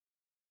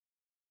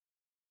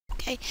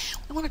Okay,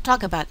 we want to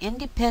talk about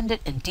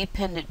independent and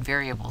dependent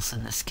variables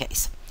in this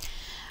case.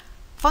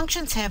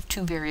 Functions have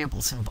two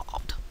variables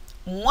involved.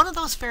 One of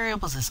those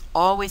variables is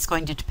always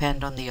going to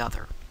depend on the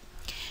other.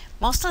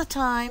 Most of the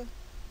time,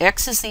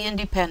 x is the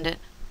independent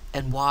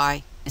and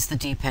y is the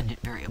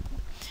dependent variable.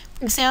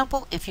 For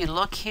example, if you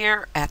look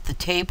here at the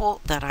table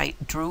that I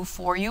drew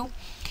for you,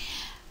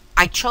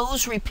 I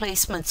chose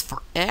replacements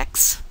for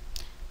x,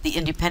 the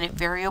independent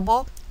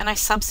variable, and I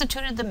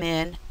substituted them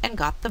in and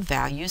got the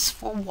values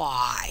for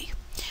y.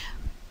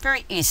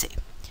 Very easy.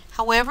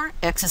 However,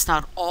 x is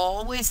not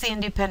always the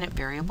independent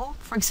variable.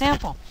 For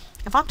example,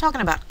 if I'm talking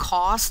about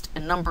cost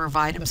and number of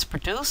items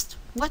produced,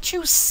 let's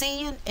use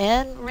c and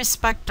n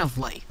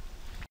respectively.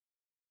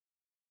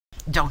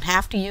 Don't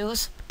have to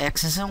use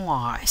x's and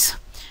y's.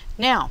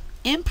 Now,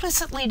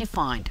 implicitly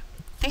defined.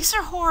 These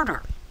are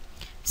harder.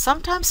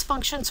 Sometimes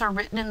functions are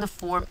written in the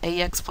form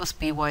ax plus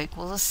by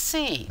equals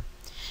c.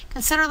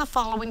 Consider the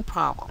following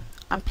problem.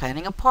 I'm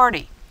planning a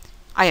party.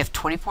 I have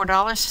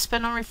 $24 to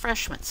spend on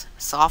refreshments.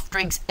 Soft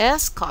drinks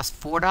S cost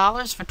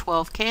 $4 for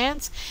 12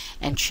 cans,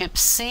 and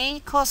chips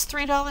C cost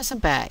 $3 a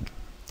bag.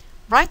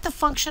 Write the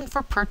function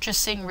for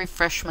purchasing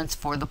refreshments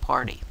for the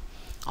party.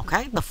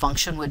 Okay, the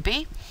function would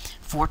be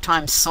 4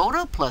 times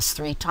soda plus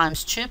 3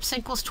 times chips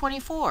equals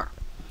 24.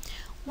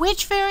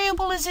 Which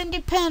variable is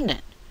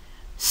independent?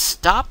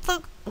 Stop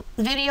the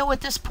video at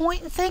this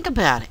point and think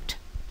about it.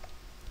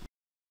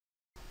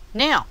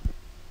 Now,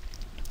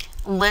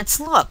 let's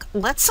look.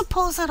 Let's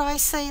suppose that I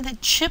say that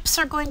chips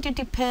are going to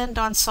depend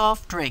on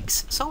soft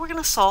drinks. So we're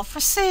going to solve for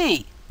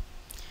C.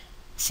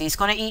 C is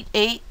going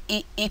to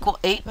equal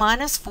 8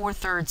 minus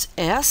 4/3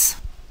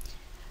 S.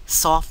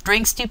 Soft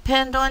drinks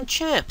depend on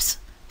chips.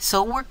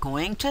 So we're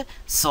going to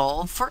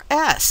solve for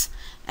S.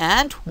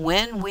 And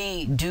when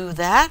we do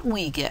that,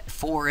 we get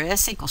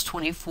 4S equals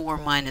 24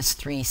 minus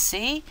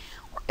 3C,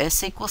 or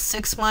S equals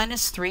 6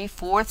 minus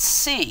 3/4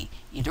 C.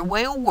 Either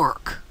way will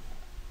work.